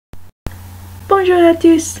Bonjour à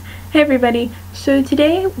tous! Hey everybody! So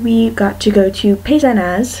today we got to go to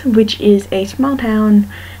Pezanas, which is a small town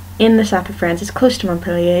in the south of France. It's close to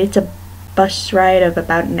Montpellier. It's a bus ride of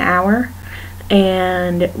about an hour.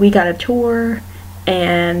 And we got a tour,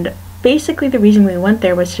 and basically the reason we went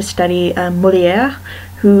there was to study Moliere,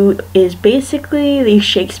 who is basically the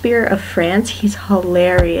Shakespeare of France. He's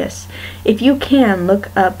hilarious. If you can, look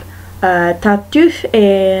up Tartuffe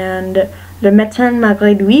and Le Médecin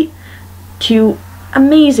Malgré Lui, two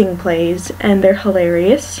amazing plays, and they're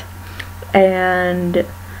hilarious. And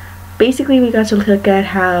basically we got to look at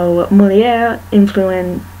how Moliere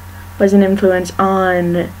was an influence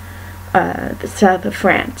on the south of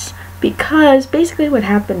France, because basically what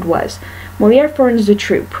happened was Moliere forms a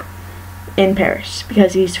troupe in Paris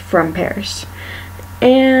because he's from Paris,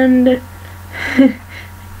 and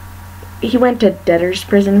he went to debtor's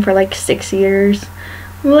prison for like 6 years,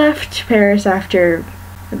 left Paris after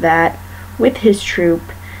that with his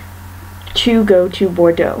troupe to go to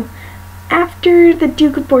Bordeaux. After the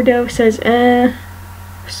Duke of Bordeaux says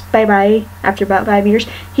bye-bye, after about 5 years,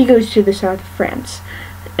 he goes to the south of France.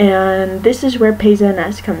 And this is where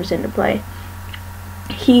Pezanas comes into play.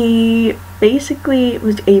 He basically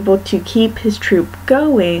was able to keep his troupe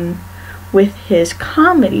going with his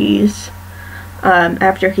comedies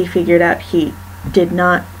after he figured out he did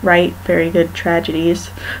not write very good tragedies.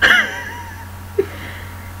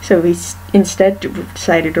 So he instead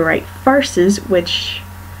decided to write farces, which,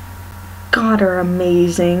 God, are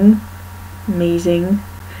amazing. Amazing.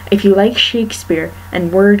 If you like Shakespeare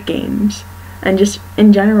and word games, and just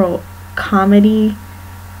in general comedy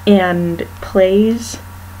and plays,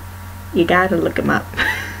 you gotta look them up.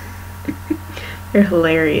 They're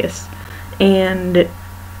hilarious. And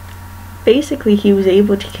basically he was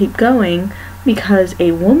able to keep going because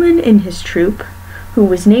a woman in his troupe, who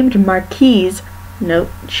was named Marquise —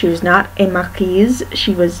 nope, she was not a marquise,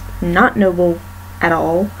 she was not noble at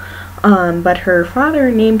all, but her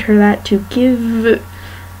father named her that to give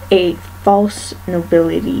a false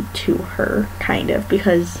nobility to her, kind of,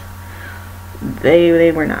 because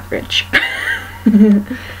they were not rich.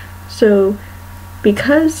 So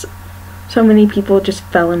because so many people just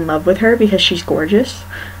fell in love with her because she's gorgeous,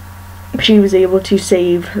 she was able to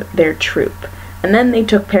save their troupe. And then they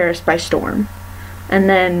took Paris by storm. And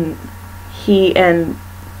then he and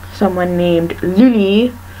someone named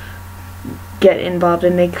Lully get involved,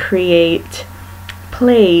 and they create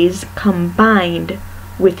plays combined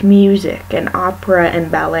with music and opera and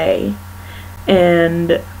ballet.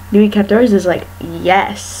 And Louis XIV is like,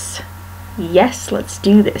 yes, let's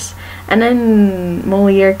do this. And then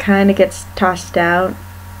Moliere kind of gets tossed out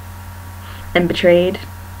and betrayed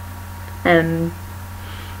and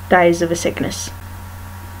dies of a sickness.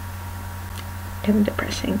 Kind of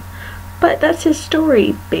depressing. But that's his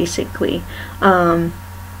story, basically.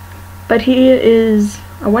 But he is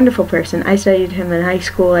a wonderful person. I studied him in high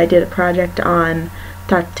school. I did a project on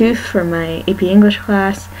Tartuffe for my AP English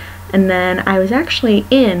class, and then I was actually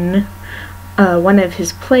in one of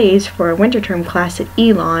his plays for a winter term class at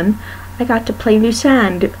Elon. I got to play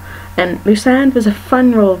Lucinde, and Lucinde was a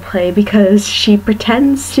fun role play because she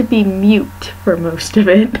pretends to be mute for most of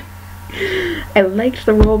it. I liked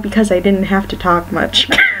the role because I didn't have to talk much.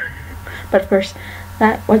 But of course,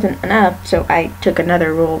 that wasn't enough, so I took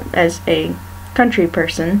another role as a country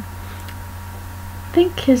person. I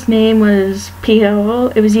think his name was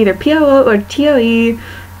Pierrot. It was either Pierrot or Thierry.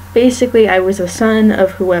 Basically, I was a son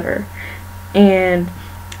of whoever. And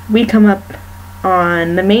we come up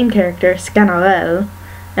on the main character, Sganarelle,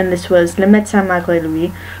 and this was Le Médecin Malgré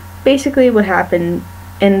Lui. Basically what happened,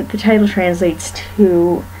 and the title translates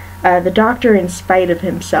to the doctor in spite of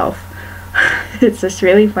himself. It's this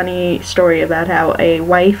really funny story about how a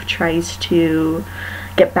wife tries to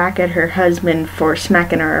get back at her husband for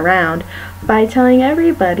smacking her around by telling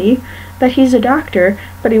everybody that he's a doctor,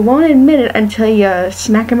 but he won't admit it until you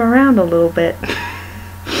smack him around a little bit.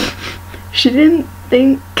 She didn't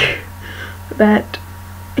think that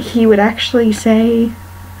he would actually say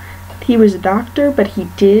he was a doctor, but he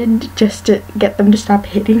did, just to get them to stop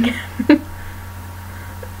hitting him.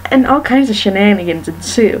 And all kinds of shenanigans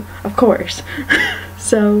ensue, of course.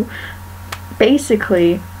 So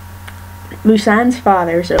basically, Lucinde's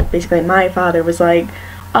father, so basically my father, was like,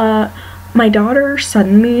 my daughter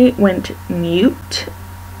suddenly went mute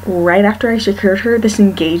right after I secured her this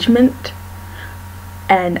engagement,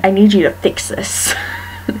 and I need you to fix this.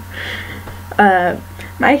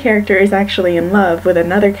 My character is actually in love with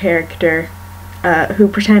another character who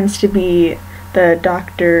pretends to be the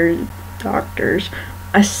doctor's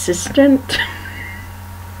assistant.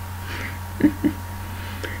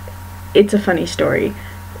 It's a funny story.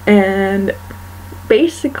 And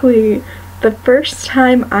basically, the first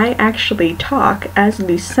time I actually talk as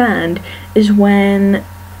Lucinde is when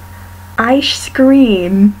I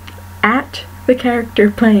scream at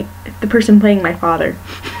the person playing my father.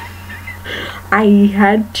 I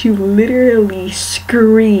had to literally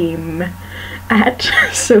scream at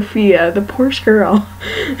Sophia, the poor girl.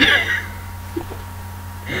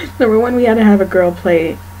 Number one, we had to have a girl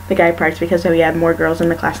play the guy parts because we had more girls in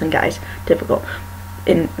the class than guys. Typical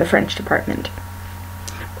in the French department.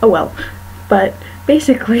 Oh well. But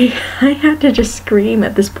basically, I had to just scream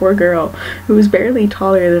at this poor girl who was barely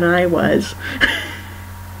taller than I was.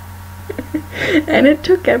 And it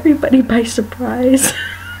took everybody by surprise.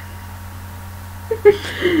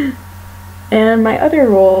 And my other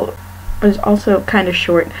role was also kind of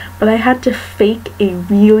short, but I had to fake a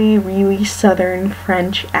really, really southern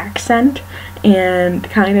French accent and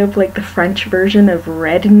kind of like the French version of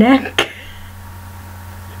redneck.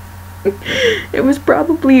 It was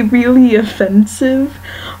probably really offensive,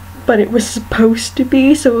 but it was supposed to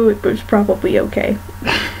be, so it was probably okay.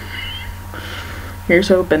 Here's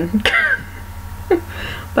hoping.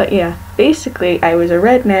 But yeah, basically I was a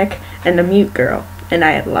redneck and a mute girl, and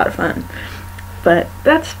I had a lot of fun. But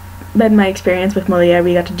that's been my experience with Moliere.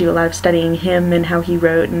 We got to do a lot of studying him and how he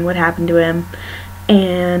wrote and what happened to him.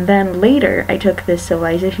 And then later I took this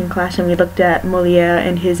civilization class and we looked at Moliere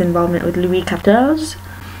and his involvement with Louis XIV.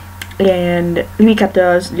 And Louis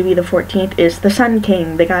XIV, Louis XIV, is the Sun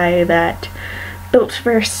King, the guy that built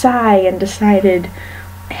Versailles and decided,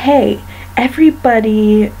 hey,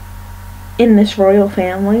 everybody in this royal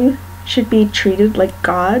family should be treated like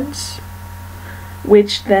gods,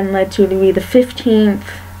 which then led to Louis XV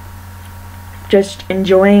just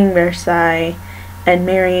enjoying Versailles and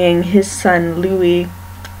marrying his son Louis,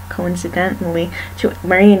 coincidentally, to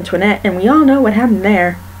Marie Antoinette, and we all know what happened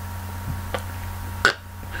there.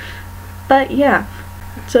 But yeah,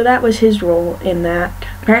 so that was his role in that.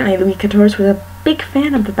 Apparently Louis XIV was a big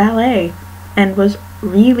fan of the ballet and was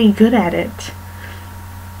really good at it.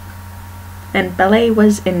 And ballet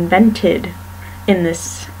was invented in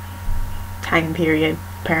this time period,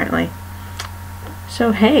 apparently.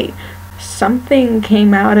 So hey, something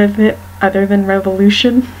came out of it other than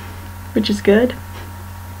revolution, which is good.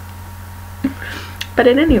 But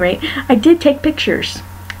at any rate, I did take pictures.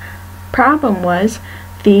 Problem was,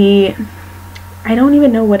 I don't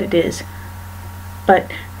even know what it is,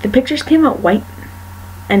 but the pictures came out white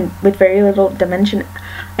and with very little dimension.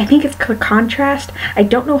 I think it's contrast. I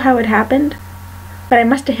don't know how it happened, but I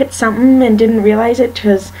must have hit something and didn't realize it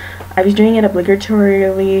because I was doing it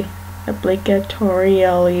obligatorily,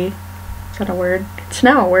 is that a word? It's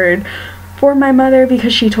now a word, for my mother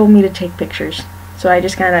because she told me to take pictures. So I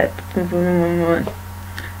just kind of,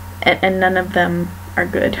 and none of them are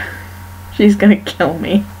good. She's gonna kill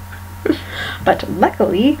me. But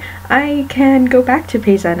luckily, I can go back to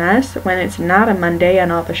Pezanas when it's not a Monday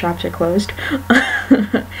and all the shops are closed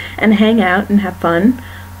and hang out and have fun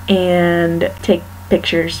and take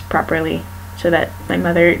pictures properly so that my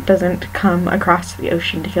mother doesn't come across the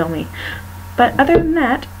ocean to kill me. But other than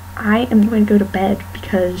that, I am going to go to bed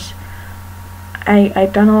because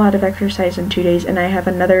I've done a lot of exercise in 2 days and I have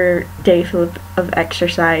another day full of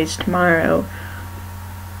exercise tomorrow.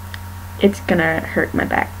 It's gonna hurt my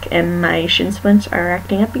back and my shin splints are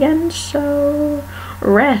acting up again, so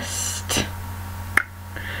rest.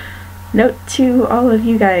 Note to all of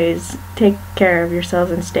you guys, take care of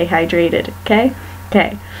yourselves and stay hydrated, okay?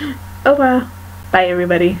 Okay. Au revoir. Bye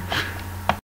everybody.